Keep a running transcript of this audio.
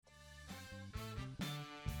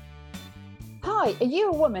Hi, are you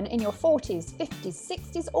a woman in your 40s, 50s,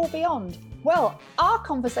 60s or beyond? Well, our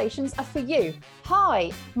conversations are for you.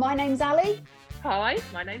 Hi, my name's Ali. Hi,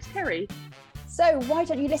 my name's Kerry. So why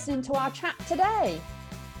don't you listen to our chat today?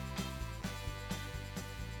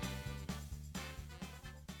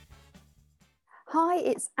 Hi,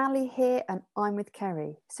 it's Ali here and I'm with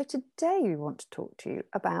Kerry. So today we want to talk to you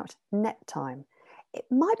about net time. It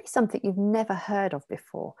might be something you've never heard of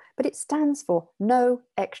before, but it stands for no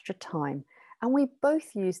extra time. And we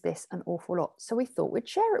both use this an awful lot, so we thought we'd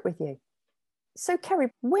share it with you. So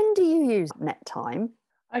Kerry, when do you use net time?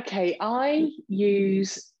 Okay, I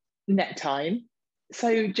use net time.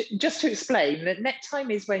 So just to explain, that net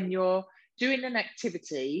time is when you're doing an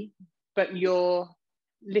activity, but you're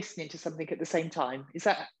listening to something at the same time. Is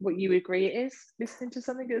that what you agree it is? Listening to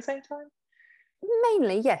something at the same time?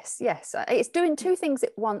 Mainly, yes. It's doing two things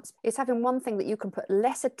at once. It's having one thing that you can put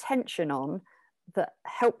less attention on that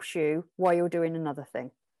helps you while you're doing another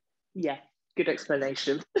thing. Yeah, good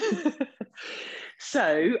explanation.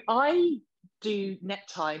 So I do net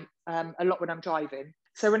time a lot when I'm driving.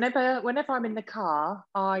 So whenever I'm in the car,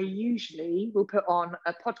 I usually will put on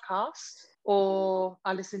a podcast or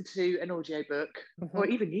I listen to an audiobook or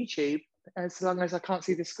even YouTube, as long as I can't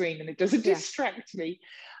see the screen and it doesn't distract me.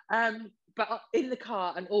 But in the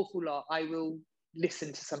car, an awful lot, I will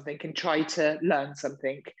listen to something and try to learn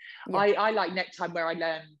something. Yeah. I like net time where I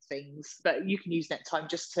learn things, but you can use net time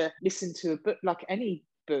just to listen to a book, like any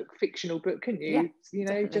book, fictional book, couldn't you? Yeah,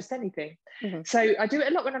 definitely. Just anything. So I do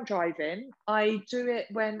it a lot when I'm driving. I do it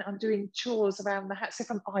when I'm doing chores around the house.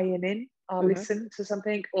 If I'm ironing, I'll listen to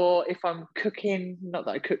something, or if I'm cooking, not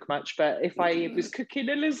that I cook much, but if I was cooking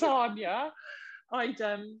a lasagna,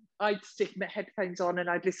 I'd stick my headphones on and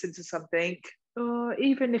I'd listen to something. Or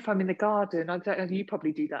even if I'm in the garden, I don't know, you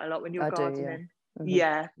probably do that a lot when you're gardening.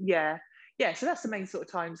 Yeah. So that's the main sort of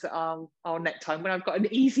times that I'll net time. When I've got an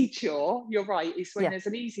easy chore, you're right, it's when there's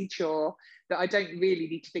an easy chore that I don't really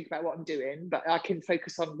need to think about what I'm doing, but I can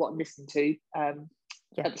focus on what I'm listening to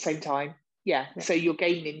at the same time. Yeah. So you're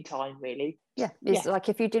gaining time, really. It's like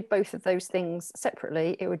if you did both of those things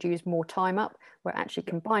separately, it would use more time up. Where actually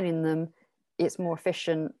combining them, it's more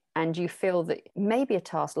efficient, and you feel that maybe a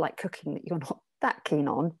task like cooking that you're not that keen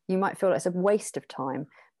on, you might feel like it's a waste of time.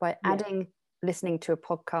 By adding listening to a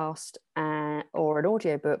podcast or an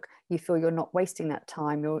audiobook, you feel you're not wasting that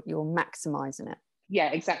time, you're maximizing it.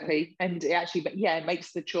 Yeah, exactly. And it actually, it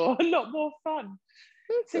makes the chore a lot more fun.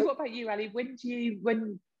 So what about you, Ali? When you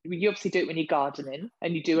obviously do it when you're gardening,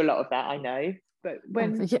 and you do a lot of that, I know, but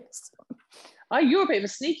when you're a bit of a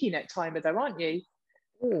sneaky net timer though, aren't you?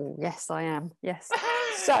 Oh, yes, I am. Yes.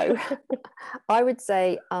 So I would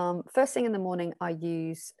say first thing in the morning, I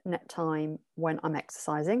use net time when I'm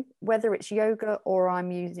exercising, whether it's yoga or I'm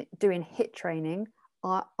doing HIIT training.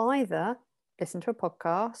 I either listen to a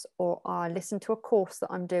podcast or I listen to a course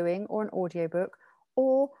that I'm doing or an audiobook,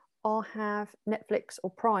 or I'll have Netflix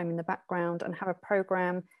or Prime in the background and have a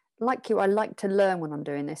program. Like you, I like to learn when I'm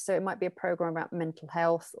doing this. So it might be a program about mental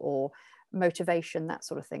health or motivation, that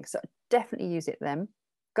sort of thing. So I definitely use it then.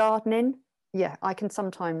 Gardening, I can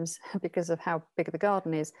sometimes, because of how big the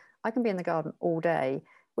garden is, I can be in the garden all day,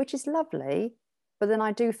 which is lovely, but then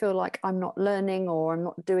I do feel like I'm not learning or I'm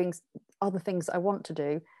not doing other things I want to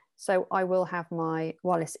do. So I will have my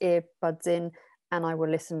wireless earbuds in and I will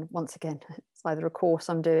listen once again. It's either a course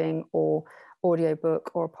I'm doing or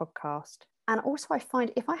audiobook or a podcast. And also I find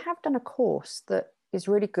if I have done a course that is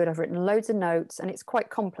really good, I've written loads of notes and it's quite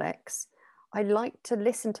complex, I like to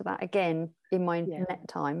listen to that again in my net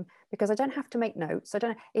time, because I don't have to make notes.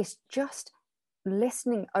 It's just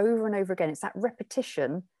listening over and over again. It's that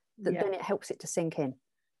repetition that then it helps it to sink in.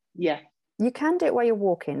 Yeah. You can do it while you're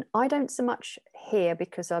walking. I don't so much here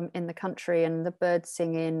because I'm in the country and the birds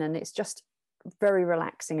singing and it's just very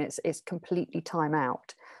relaxing. It's completely time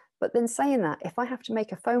out. But then saying that, if I have to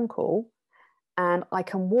make a phone call and I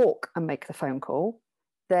can walk and make the phone call,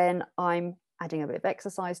 then I'm adding a bit of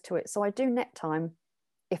exercise to it. So I do net time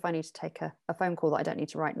if I need to take a phone call that I don't need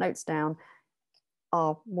to write notes down.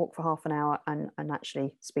 I'll walk for half an hour and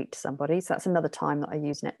actually speak to somebody. So that's another time that I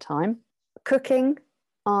use net time. Cooking,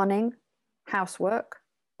 ironing, housework,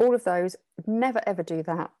 all of those, never ever do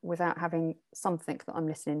that without having something that I'm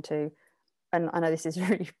listening to. And I know this is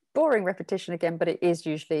really boring repetition again, but it is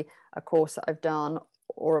usually a course that I've done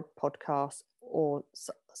or a podcast or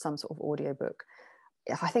some sort of audiobook.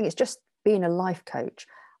 I think it's just being a life coach.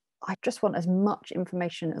 I just want as much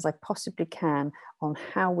information as I possibly can on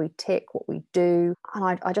how we tick, what we do.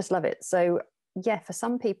 And I just love it. So for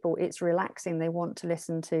some people, it's relaxing. They want to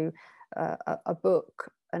listen to a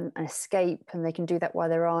book, an escape, and they can do that while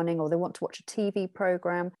they're ironing, or they want to watch a TV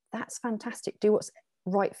program, that's fantastic. Do what's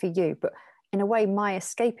right for you. But in a way, my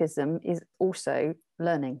escapism is also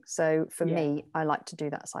learning. So for me, I like to do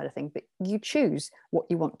that side of things. But you choose what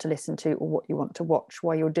you want to listen to or what you want to watch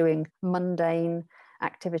while you're doing mundane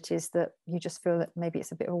activities that you just feel that maybe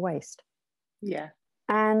it's a bit of a waste. Yeah.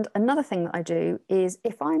 And another thing that I do is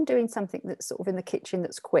if I'm doing something that's sort of in the kitchen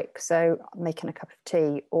that's quick, so I'm making a cup of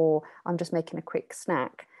tea or I'm just making a quick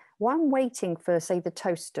snack, while I'm waiting for, say, the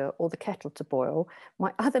toaster or the kettle to boil,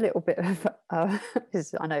 my other little bit of,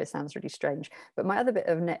 I know it sounds really strange, but my other bit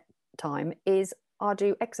of net time is I'll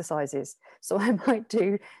do exercises. So I might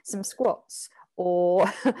do some squats,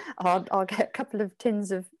 or I'll get a couple of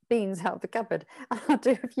tins of beans out of the cupboard and I'll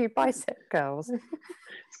do a few bicep curls.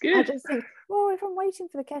 It's good. I just think, well, if I'm waiting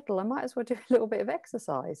for the kettle, I might as well do a little bit of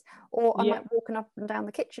exercise, or I might walk up and down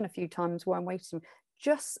the kitchen a few times while I'm waiting.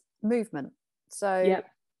 Just movement. So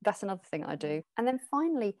that's another thing I do. And then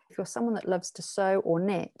finally, if you're someone that loves to sew or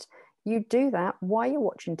knit, you do that while you're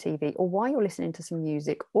watching TV or while you're listening to some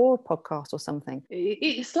music or a podcast or something.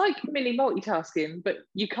 It's like mini multitasking, but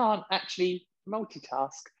you can't actually multitask,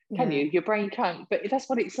 can you? Your brain can't. But that's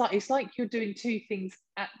what it's like. It's like you're doing two things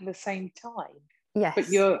at the same time. Yes. But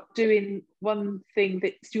you're doing one thing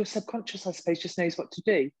that your subconscious, I suppose, just knows what to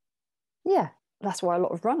do. Yeah. That's why a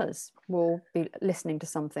lot of runners will be listening to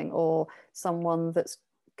something, or someone that's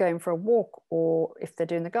going for a walk, or if they're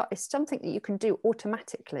doing the gut, it's something that you can do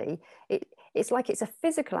automatically. It's like it's a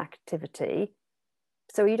physical activity,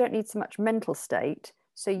 so you don't need so much mental state.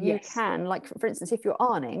 So you can, like, for instance, if you're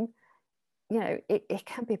ironing, you know, it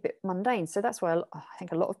can be a bit mundane. So that's why I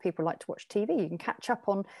think a lot of people like to watch TV. You can catch up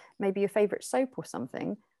on maybe your favorite soap or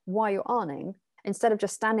something while you're ironing, instead of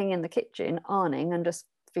just standing in the kitchen ironing and just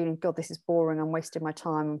feeling, God, this is boring, I'm wasting my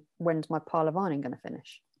time, when's my pile of ironing going to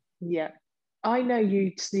finish? Yeah. I know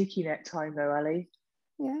you sneaky net time though, Ali.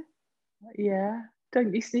 Yeah. Yeah.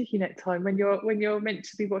 Don't you sneaky net time when you're meant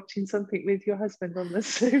to be watching something with your husband on the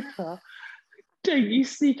sofa? Don't you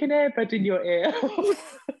sneak an airbud in your ear?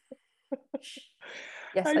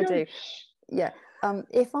 Yes, I do. Yeah.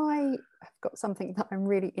 If I have got something that I'm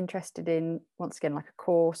really interested in, once again, like a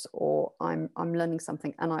course, or I'm learning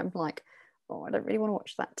something, and I'm like, oh, I don't really want to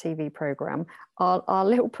watch that TV program,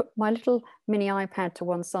 I'll put my little mini iPad to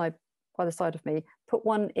one side, by the side of me, put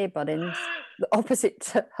one earbud in the opposite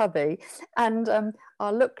to hubby, and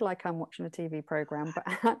I'll look like I'm watching a TV program, but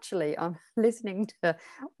actually I'm listening to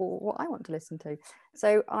what I want to listen to.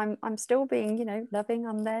 So I'm still being, you know, loving.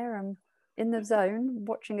 I'm there. I'm in the zone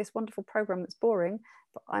watching this wonderful program that's boring,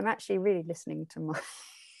 but I'm actually really listening to my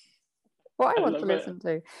what I want to listen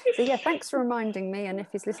to. So yeah, thanks for reminding me. And if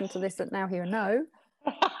he's listened to this, that now he'll know.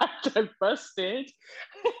 Busted.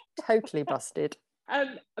 Totally busted.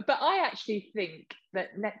 But I actually think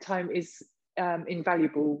that net time is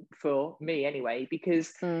invaluable for me anyway,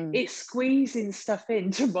 because it's squeezing stuff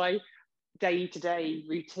into my day-to-day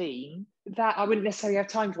routine that I wouldn't necessarily have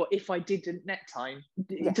time for if I didn't net time.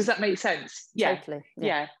 Yes. Does that make sense? Yeah. Totally.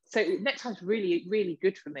 Yeah. So net time's really, really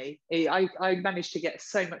good for me. I managed to get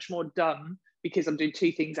so much more done because I'm doing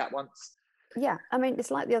two things at once. Yeah. I mean, it's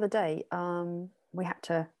like the other day, we had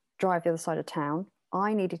to drive the other side of town.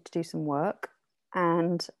 I needed to do some work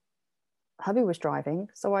and hubby was driving.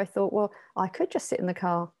 So I thought, well, I could just sit in the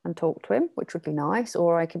car and talk to him, which would be nice,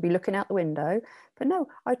 or I could be looking out the window. But no,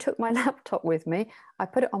 I took my laptop with me, I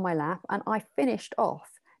put it on my lap, and I finished off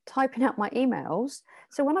typing out my emails.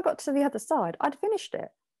 So when I got to the other side, I'd finished it.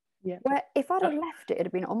 Yeah. Where if I'd have left it, it'd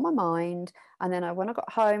have been on my mind. And then when I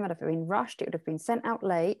got home, I'd have been rushed. It would have been sent out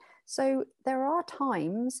late. So there are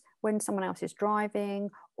times when someone else is driving,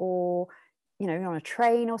 or you know, on a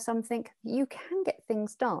train or something, you can get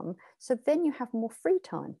things done. So then you have more free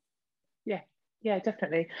time. Yeah,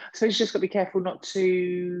 definitely. So you just got to be careful not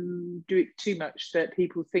to do it too much, that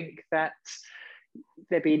people think that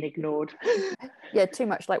they're being ignored. Yeah, too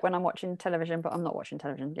much, like when I'm watching television, but I'm not watching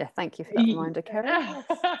television. Yeah, thank you for that reminder, Kerry.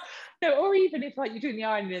 No, or even if like you're doing the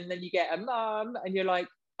ironing and then you get a mum and you're like,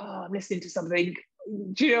 oh, I'm listening to something.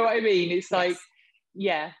 Do you know what I mean? It's like,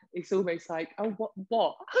 yeah, it's almost like, oh,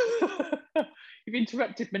 what? You've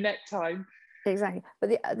interrupted my net time. Exactly.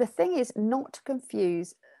 But the thing is not to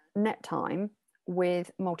confuse net time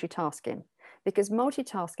with multitasking, because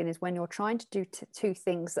multitasking is when you're trying to do two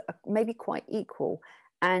things that are maybe quite equal,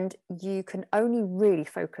 and you can only really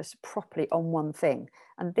focus properly on one thing.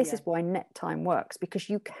 And this is why net time works, because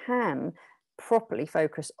you can properly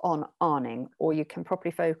focus on ironing, or you can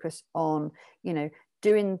properly focus on, you know,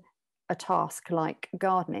 doing a task like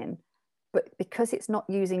gardening, but because it's not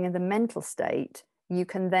using in the mental state, you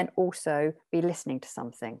can then also be listening to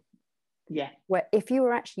something. Yeah. Where if you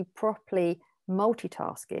were actually properly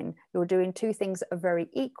multitasking, you're doing two things that are very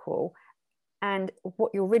equal. And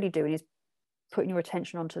what you're really doing is putting your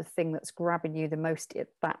attention onto the thing that's grabbing you the most at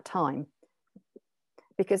that time.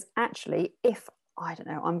 Because actually, if, I don't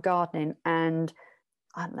know, I'm gardening and,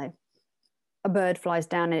 I don't know, a bird flies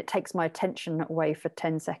down and it takes my attention away for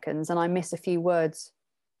 10 seconds and I miss a few words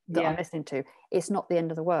that I'm listening to, it's not the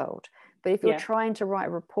end of the world. But if you're trying to write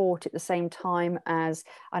a report at the same time as,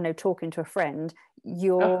 I know, talking to a friend,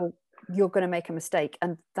 you're going to make a mistake,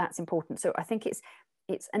 and that's important. So I think it's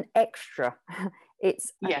an extra.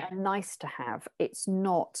 It's a nice to have. It's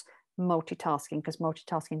not multitasking, because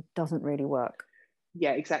multitasking doesn't really work.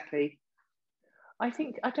 Yeah, exactly. I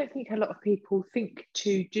don't think a lot of people think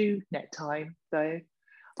to do net time though.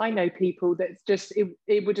 I know people that just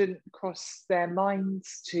it wouldn't cross their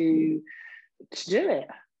minds to do it.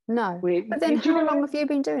 No, but then how long have you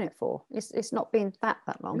been doing it for? It's not been that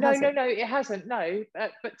long. No, has it? No, it hasn't. No,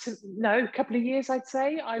 but a couple of years, I'd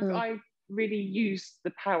say. I really used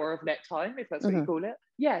the power of net time, if that's what you call it.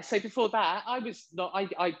 Yeah. So before that, I was not.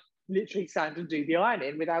 I literally stand and do the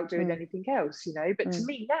ironing without doing anything else, you know. But to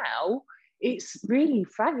me now, it's really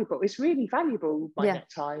valuable. It's really valuable, my net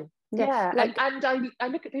time. Yeah. Like, and I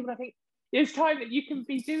look at people and I think, it's time that you can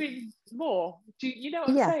be doing more. Do you know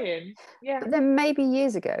what I'm saying? Yeah. But then maybe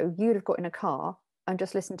years ago, you'd have got in a car and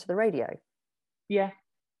just listened to the radio. Yeah.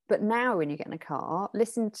 But now when you get in a car,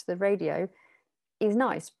 listening to the radio is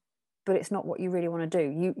nice, but it's not what you really want to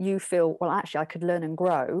do. You feel, well, actually, I could learn and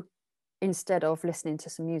grow instead of listening to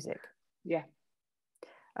some music. Yeah.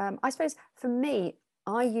 I suppose for me,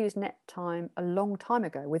 I used net time a long time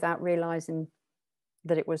ago without realizing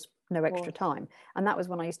that it was no extra time. And that was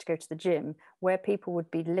when I used to go to the gym, where people would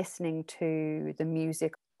be listening to the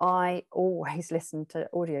music. I always listened to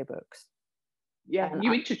audiobooks. Yeah, and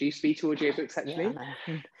you introduced me to audiobooks, actually.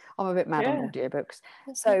 Yeah, I'm a bit mad on audiobooks.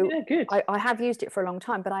 So good. I have used it for a long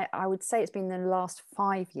time, but I would say it's been the last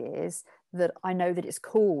 5 years that I know that it's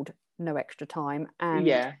called no extra time, and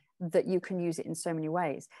that you can use it in so many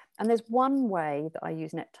ways. And there's one way that I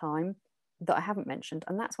use net time that I haven't mentioned,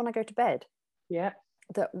 and that's when I go to bed. Yeah.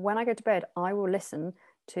 That when I go to bed, I will listen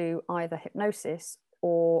to either hypnosis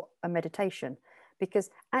or a meditation, because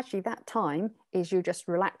actually that time is you just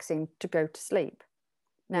relaxing to go to sleep.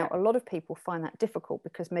 Now, a lot of people find that difficult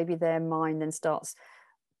because maybe their mind then starts,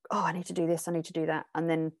 oh, I need to do this, I need to do that, and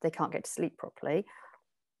then they can't get to sleep properly.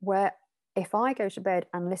 Where if I go to bed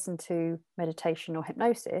and listen to meditation or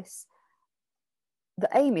hypnosis, the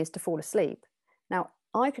aim is to fall asleep. Now,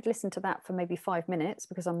 I could listen to that for maybe 5 minutes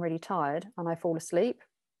because I'm really tired and I fall asleep.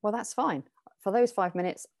 Well, that's fine. For those 5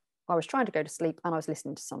 minutes, I was trying to go to sleep and I was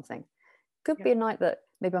listening to something. Could be a night that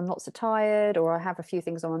maybe I'm not so tired, or I have a few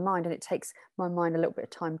things on my mind and it takes my mind a little bit of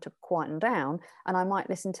time to quieten down, and I might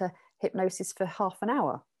listen to hypnosis for half an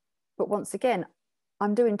hour. But once again,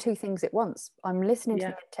 I'm doing two things at once. I'm listening to the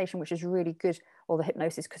meditation, which is really good, or the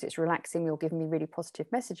hypnosis because it's relaxing or giving me really positive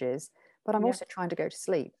messages, but I'm also trying to go to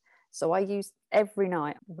sleep. So I use every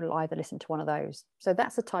night, will either listen to one of those. So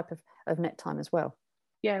that's a type of net time as well.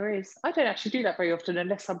 Yeah, there is. I don't actually do that very often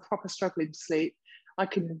unless I'm proper struggling to sleep. I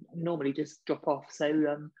can normally just drop off. So,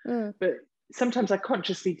 but sometimes I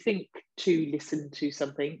consciously think to listen to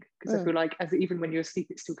something because I feel like even when you're asleep,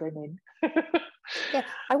 it's still going in. Yeah,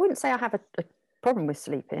 I wouldn't say I have a problem with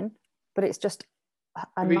sleeping, but it's just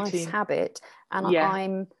a nice habit. And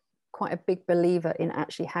I'm quite a big believer in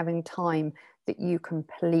actually having time that you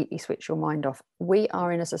completely switch your mind off. We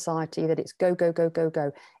are in a society that it's go, go, go, go,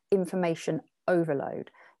 go, information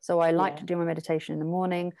overload. So I like to do my meditation in the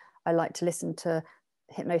morning. I like to listen to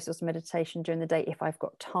hypnosis meditation during the day if I've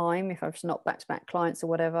got time, if I've not back-to-back clients or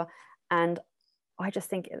whatever. And I just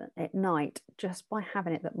think at night, just by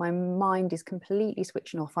having it, that my mind is completely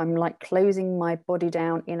switching off. I'm like closing my body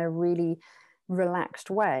down in a really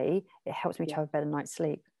relaxed way. It helps me to have a better night's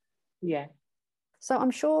sleep. Yeah. So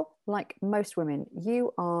I'm sure, like most women,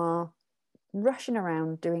 you are rushing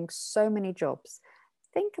around doing so many jobs.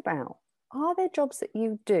 Think about, are there jobs that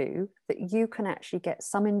you do that you can actually get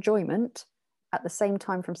some enjoyment at the same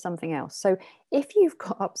time from something else? So if you've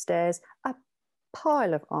got upstairs a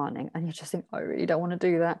pile of ironing and you just think, I really don't want to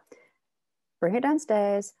do that, bring it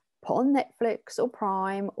downstairs, put on Netflix or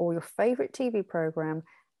Prime or your favorite TV program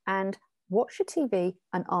and watch your TV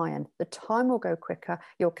and iron. The time will go quicker.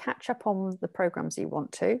 You'll catch up on the programs you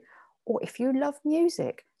want to. Or if you love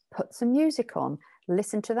music, put some music on,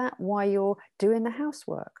 listen to that while you're doing the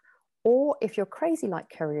housework. Or if you're crazy like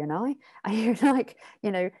Kerry and I, and you like,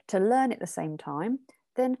 to learn at the same time,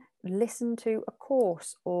 then listen to a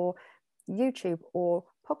course or YouTube or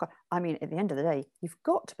podcast. I mean, at the end of the day, you've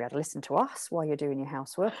got to be able to listen to us while you're doing your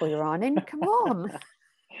housework or you're ironing. Come on.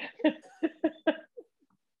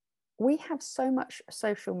 We have so much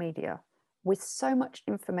social media with so much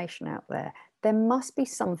information out there. There must be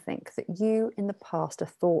something that you in the past have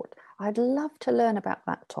thought, I'd love to learn about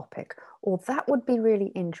that topic, or that would be really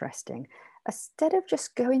interesting. Instead of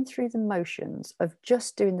just going through the motions of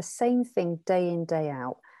just doing the same thing day in, day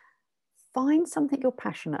out, find something you're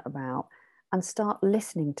passionate about and start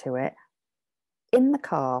listening to it in the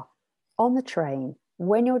car, on the train,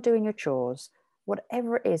 when you're doing your chores,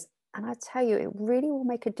 whatever it is. And I tell you, it really will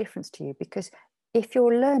make a difference to you, because if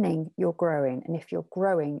you're learning, you're growing. And if you're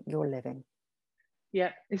growing, you're living.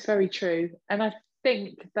 Yeah, it's very true. And I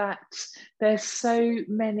think that there's so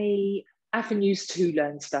many avenues to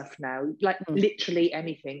learn stuff now, like literally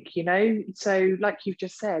anything, you know? So like you've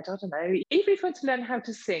just said, I don't know, even if you want to learn how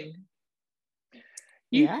to sing,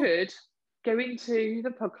 you could go into the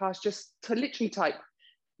podcast just to literally type,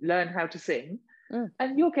 learn how to sing.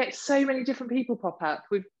 And you'll get so many different people pop up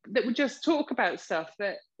that would just talk about stuff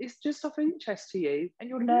that is just of interest to you. And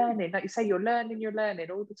you're learning, like you say, you're learning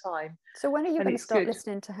all the time. So when are you going to start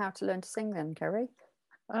listening to How to Learn to Sing then, Kerry?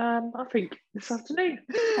 I think this afternoon.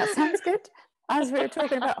 That sounds good. As we were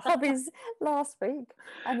talking about hobbies last week,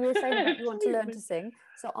 and you were saying that you want to learn to sing.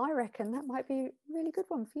 So I reckon that might be a really good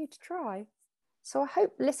one for you to try. So I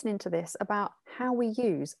hope listening to this about how we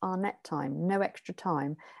use our net time, no extra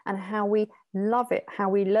time, and how we love it, how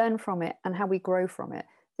we learn from it, and how we grow from it,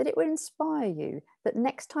 that it will inspire you that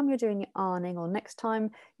next time you're doing your ironing, or next time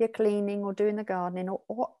you're cleaning or doing the gardening,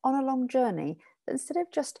 or on a long journey, that instead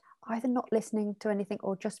of just either not listening to anything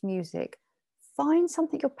or just music, find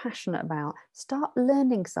something you're passionate about, start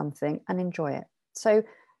learning something and enjoy it. So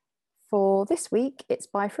for this week, it's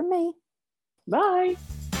bye from me. Bye.